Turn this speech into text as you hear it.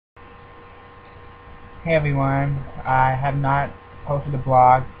Hey everyone, I have not posted a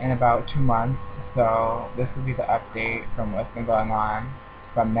blog in about 2 months, so this will be the update from what's been going on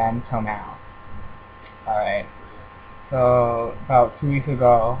from then till now. Alright, so about 2 weeks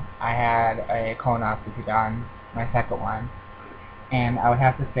ago, I had a colonoscopy done, my second one, and I would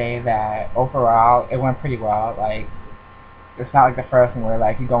have to say that overall, it went pretty well. Like, it's not like the first one where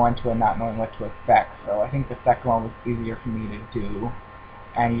like you go into it not knowing what to expect, so I think the second one was easier for me to do.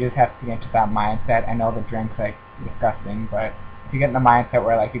 And you just have to get into that mindset. I know the drink's like disgusting, but if you get in the mindset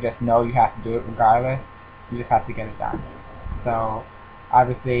where like you just know you have to do it regardless, you just have to get it done. So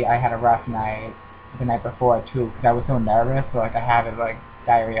obviously I had a rough night the night before too, because I was so nervous. So like I had like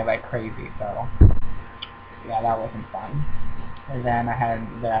diarrhea like crazy. So yeah, that wasn't fun. And then I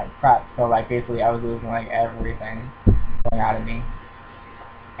had that prep, so like basically I was losing like everything going out of me.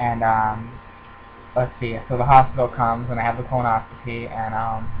 And let's see, so the hospital comes and I have the colonoscopy,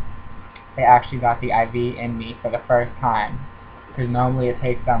 and they actually got the IV in me for the first time. Because normally it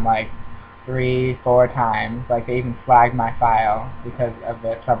takes them like 3-4 times. Like they even flagged my file because of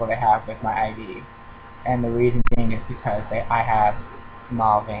the trouble they have with my IV. And the reason being is because I have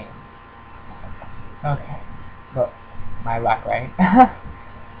small veins. Okay, so my luck, right?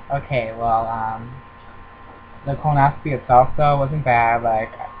 Okay, well, the colonoscopy itself though wasn't bad.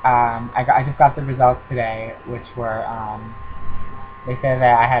 Like I just got the results today, which were they said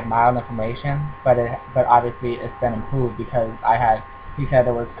that I had mild inflammation, but obviously it's been improved because he said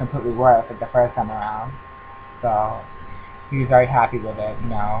it was completely worse like the first time around. So he was very happy with it.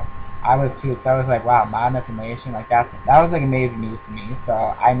 I was too. So I was like, wow, mild inflammation, like that was like amazing news to me. So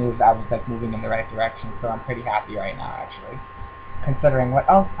I knew that I was like moving in the right direction. So I'm pretty happy right now, actually, considering what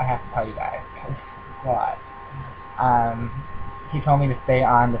else I have to tell you guys. It's a lot. He told me to stay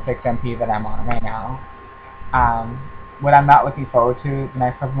on the 6MP that I'm on right now. What I'm not looking forward to the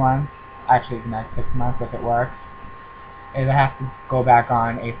next couple months, actually the next 6 months if it works, is I have to go back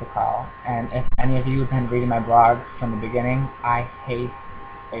on Acetol. And if any of you have been reading my blogs from the beginning, I hate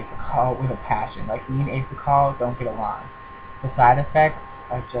Acetol with a passion. Like, me and Acetol don't get along. The side effects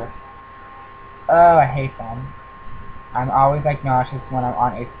are just, oh, I hate them. I'm always like nauseous when I'm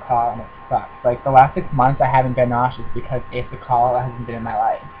on Acetol, and it sucks. Like the last 6 months I haven't been nauseous because Acetol hasn't been in my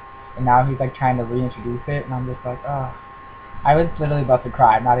life. And now he's like trying to reintroduce it, and I'm just like, oh. I was literally about to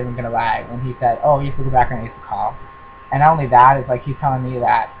cry, I'm not even gonna lie, when he said, oh, you have to go back on Acetol. And not only that, it's like he's telling me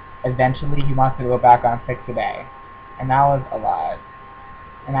that eventually he wants to go back on 6 a day. And that was a lot.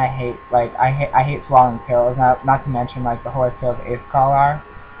 And I hate swallowing pills, not to mention like the horse pills Acetol are.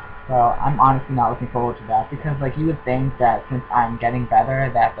 So I'm honestly not looking forward to that, because like you would think that since I'm getting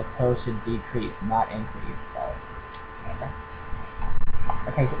better that the pills should decrease, not increase. So whatever.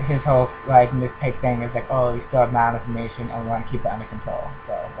 Because his whole like nitpick thing is like, oh, you still have mild inflammation and we want to keep it under control.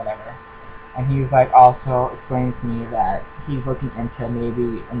 So whatever. And he's like also explaining to me that he's looking into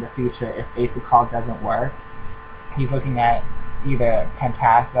maybe in the future, if Acetol doesn't work, he's looking at either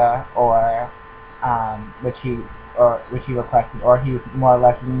Pentasa or which he requested, or he was more or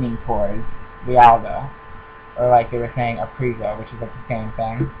less leaning towards Lialda, or like they were saying Apriza, which is like the same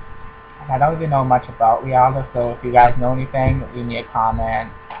thing. And I don't even know much about Lialda, so if you guys know anything, leave me a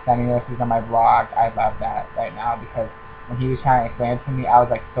comment, send me messages on my blog. I love that right now, because when he was trying to explain it to me, I was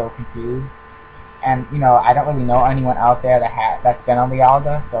like so confused. And I don't really know anyone out there that's been on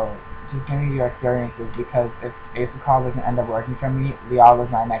Lialda, so just give me your experiences, because if Acetol doesn't end up working for me, Lialda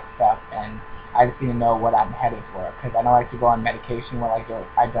is my next step, and I just need to know what I'm headed for, because I know I have to go on medication where like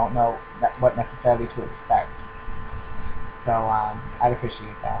I don't know what necessarily to expect. So I'd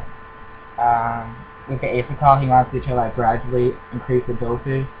appreciate that. With the Acetol, he wants me to like gradually increase the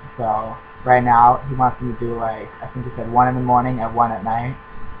dosage. So right now he wants me to do like, I think he said 1 in the morning and 1 at night.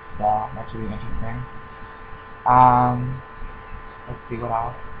 So that's really interesting. Let's see what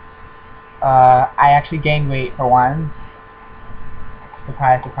else. I actually gained weight for once.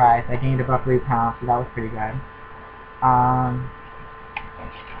 Surprise, surprise. I gained about 3 pounds, so that was pretty good. I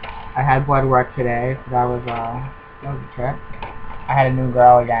had blood work today, so that was a trip. I had a new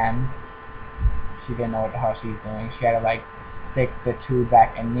girl again. She didn't know what the hell she was doing. She had to like stick the tube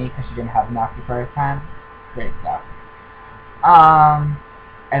back in me because she didn't have enough the first time. Great stuff.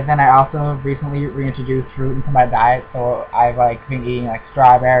 And then I also recently reintroduced fruit into my diet, so I've like been eating like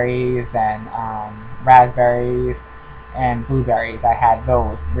strawberries and raspberries and blueberries. I had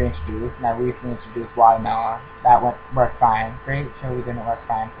those reintroduced, and I recently introduced watermelon. That worked fine. Grape chili didn't work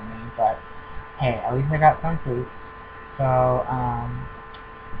fine for me, but hey, at least I got some fruit. So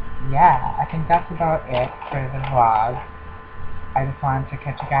yeah, I think that's about it for the vlog. I just wanted to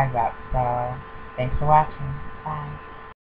catch you guys up, so thanks for watching. Bye.